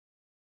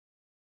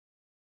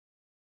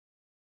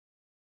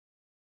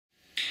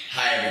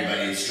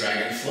use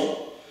Dragon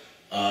Flow.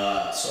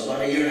 So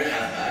about a year and a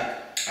half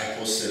back, I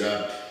posted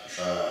up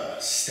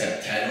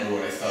step 10, or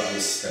what I thought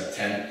was step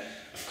 10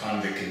 of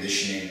convict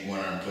conditioning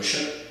one-arm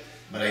push-up,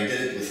 but I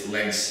did it with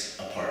legs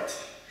apart.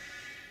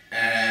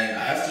 And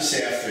I have to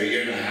say, after a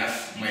year and a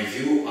half, my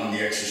view on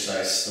the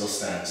exercise still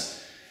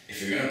stands.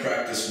 If you're going to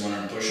practice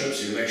one-arm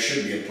push-ups, your legs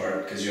should be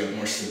apart because you have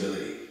more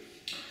stability.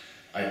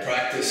 I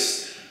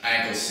practiced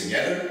ankles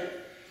together.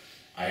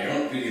 I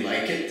don't really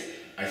like it.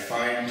 I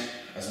find,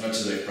 as much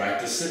as I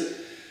practice it,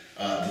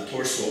 the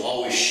torso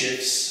always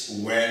shifts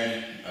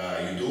when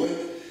you do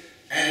it.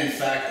 And in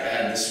fact, I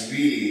had this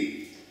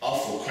really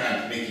awful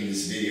cramp making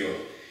this video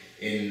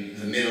in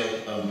the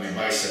middle of my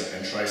bicep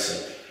and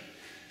tricep.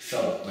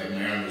 Felt like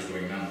my arm was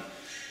going numb.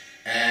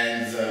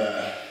 And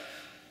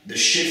the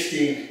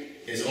shifting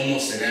is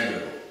almost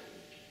inevitable.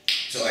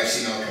 So I've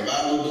seen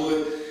o.a.p.u do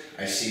it,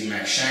 I've seen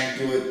Max Shank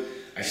do it,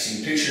 I've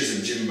seen pictures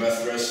of gym butt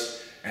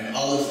thrusts, and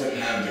all of them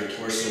have their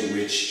torso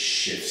which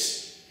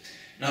shifts.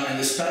 Now in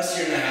this past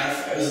year and a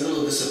half, I was a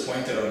little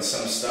disappointed on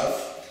some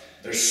stuff.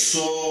 There's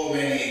so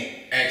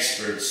many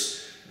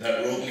experts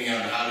that wrote me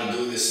on how to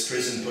do this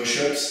prison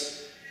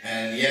push-ups,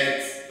 and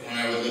yet when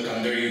I would look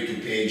on their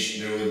YouTube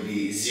page, there would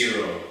be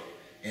zero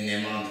in the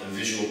amount of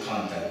visual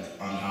content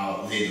on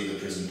how they do the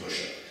prison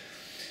push-up.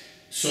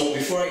 So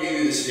before I give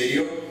you this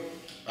video,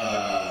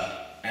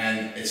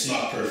 and it's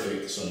not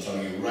perfect, so I'm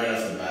telling you right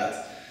off the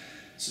bat,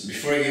 so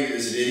before I give you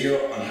this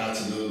video on how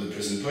to do the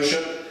prison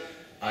push-up,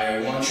 I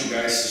want you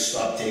guys to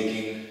stop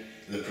taking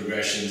the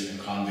progressions in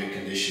convict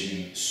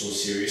conditioning so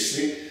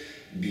seriously,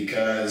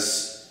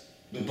 because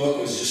the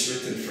book was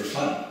just written for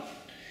fun.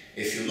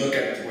 If you look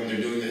at when they're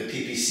doing the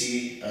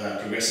PPC,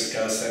 Progressive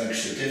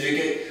Calisthenics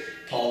Certificate,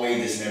 Paul Wade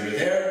is never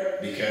there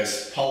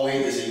because Paul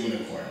Wade is a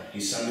unicorn.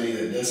 He's somebody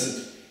that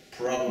doesn't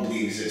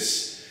probably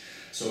exist.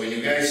 So when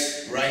you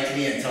guys write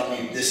me and tell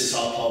me this is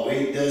how Paul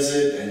Wade does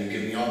it, and you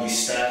give me all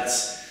these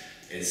stats,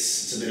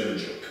 it's a bit of a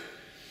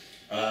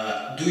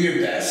joke. Do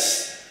your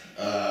best.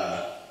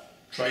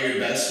 Try your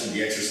best with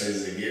the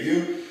exercises they give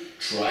you.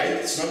 Try it.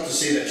 It's not to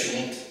say that you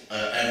won't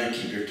ever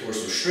keep your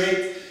torso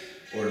straight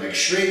or legs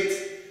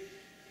straight.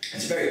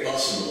 It's very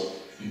possible,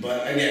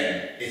 but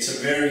again, it's a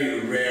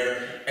very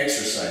rare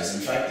exercise.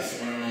 In fact, if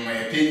you want to know my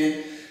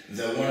opinion,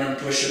 the one-arm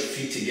push-up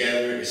feet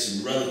together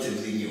is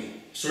relatively new.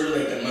 Sort of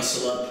like the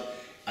muscle-up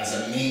as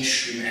a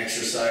mainstream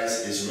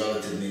exercise is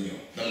relatively new.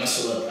 The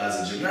muscle-up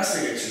as a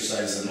gymnastic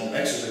exercise is an old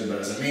exercise, but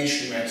as a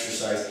mainstream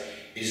exercise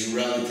is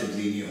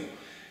relatively new.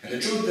 And the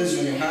truth is,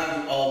 when you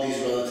have all these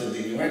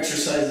relatively new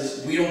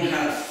exercises, we don't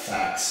have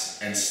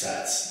facts and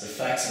stats. The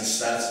facts and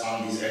stats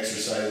on these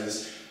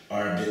exercises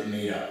are a bit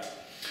made up.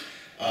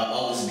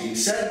 All this being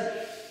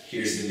said,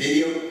 here's the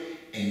video.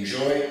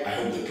 Enjoy. I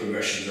hope the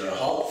progressions are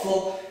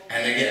helpful.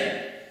 And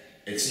again,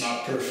 it's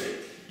not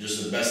perfect.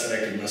 Just the best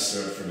that I can muster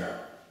up for now.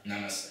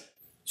 Namaste.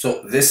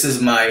 So this is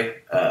my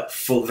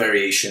full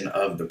variation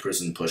of the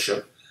prison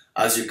push-up.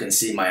 As you can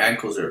see, my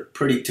ankles are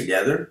pretty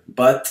together,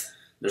 but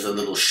there's a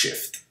little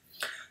shift.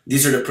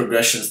 These are the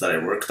progressions that I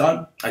worked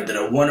on. I did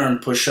a one-arm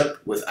push-up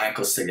with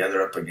ankles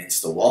together up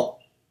against the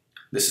wall.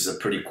 This is a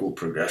pretty cool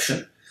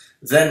progression.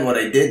 Then what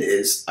I did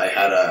is I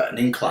had an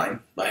incline.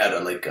 I had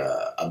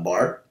a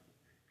bar,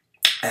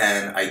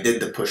 and I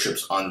did the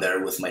push-ups on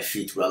there with my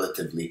feet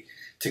relatively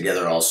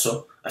together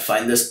also. I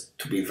find this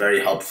to be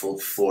very helpful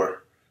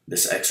for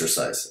this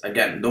exercise.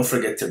 Again, don't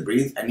forget to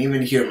breathe, and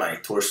even here my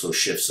torso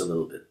shifts a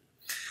little bit.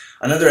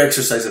 Another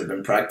exercise I've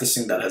been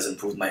practicing that has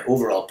improved my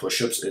overall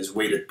push-ups is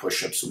weighted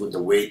push-ups with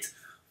the weight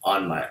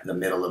on the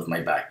middle of my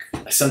back.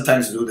 I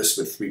sometimes do this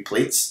with 3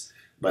 plates.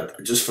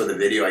 But just for the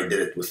video, I did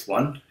it with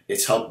 1.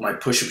 It's helped my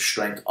push-up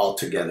strength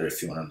altogether,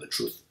 if you want to know the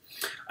truth.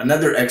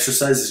 Another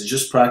exercise is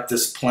just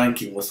practice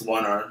planking with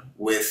one arm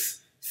with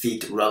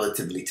feet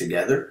relatively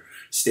together.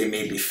 Stay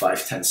maybe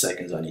 5-10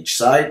 seconds on each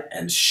side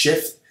and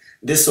shift.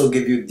 This will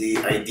give you the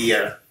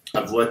idea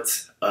of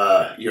what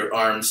your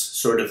arms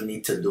sort of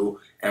need to do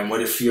and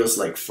what it feels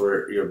like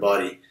for your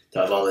body to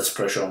have all its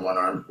pressure on one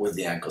arm with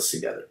the ankles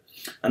together.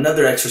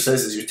 Another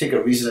exercise is you take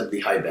a reasonably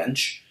high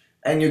bench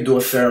and you do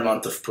a fair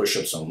amount of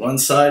push-ups on one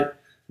side,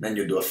 then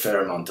you do a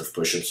fair amount of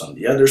push-ups on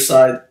the other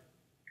side,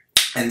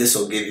 and this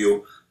will give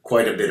you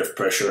quite a bit of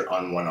pressure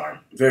on one arm.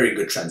 Very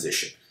good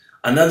transition.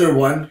 Another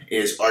one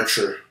is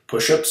archer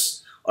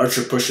push-ups.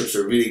 Archer push-ups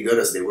are really good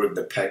as they work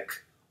the pec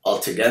all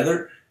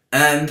together,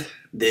 and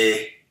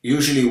they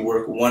usually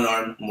work one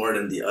arm more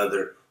than the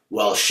other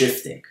while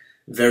shifting.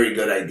 Very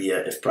good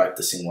idea if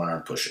practicing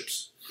one-arm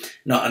push-ups.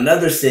 Now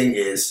another thing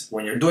is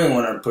when you're doing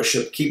one-arm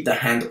push-up, keep the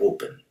hand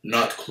open,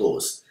 not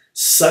closed.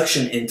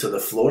 Suction into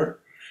the floor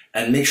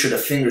and make sure the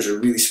fingers are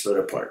really spread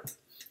apart.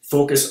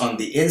 Focus on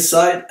the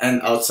inside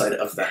and outside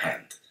of the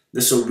hand.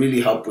 This will really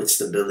help with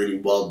stability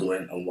while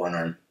doing a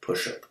one-arm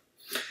push-up.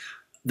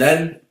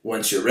 Then,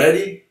 once you're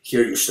ready,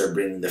 here you start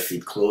bringing the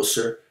feet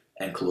closer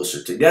and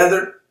closer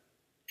together.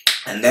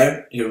 And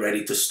there, you're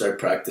ready to start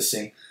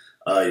practicing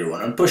your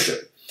one-arm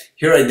push-up.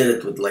 Here I did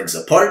it with legs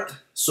apart.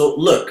 So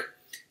look,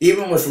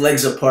 even with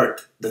legs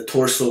apart, the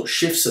torso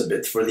shifts a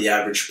bit for the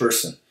average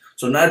person.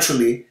 So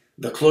naturally,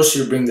 the closer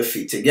you bring the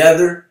feet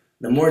together,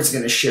 the more it's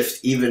going to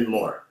shift even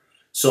more.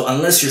 So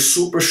unless you're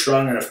super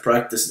strong and have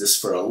practiced this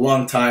for a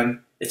long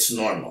time, it's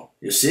normal,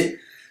 you see?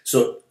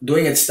 So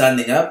doing it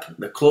standing up,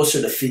 the closer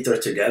the feet are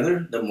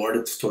together, the more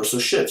the torso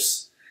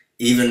shifts.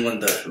 Even when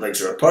the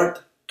legs are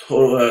apart,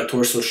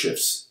 torso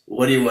shifts.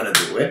 What do you want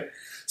to do, eh?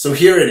 So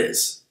here it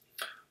is.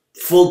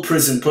 Full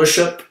prison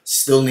push-up,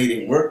 still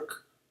needing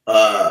work.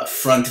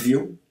 Front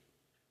view.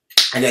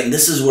 Again,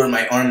 this is where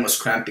my arm was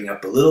cramping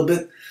up a little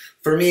bit.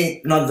 For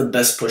me, not the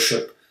best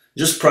push-up.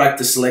 Just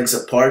practice legs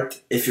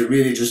apart if you're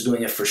really just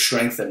doing it for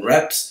strength and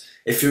reps.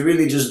 If you're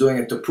really just doing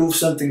it to prove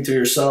something to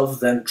yourself,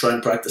 then try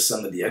and practice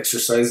some of the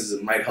exercises.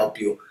 It might help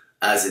you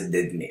as it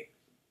did me.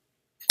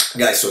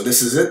 Guys, so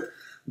this is it.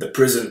 The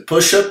prison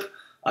push-up.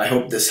 I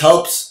hope this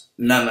helps.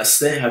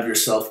 Namaste. Have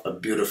yourself a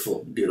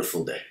beautiful,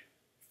 beautiful day.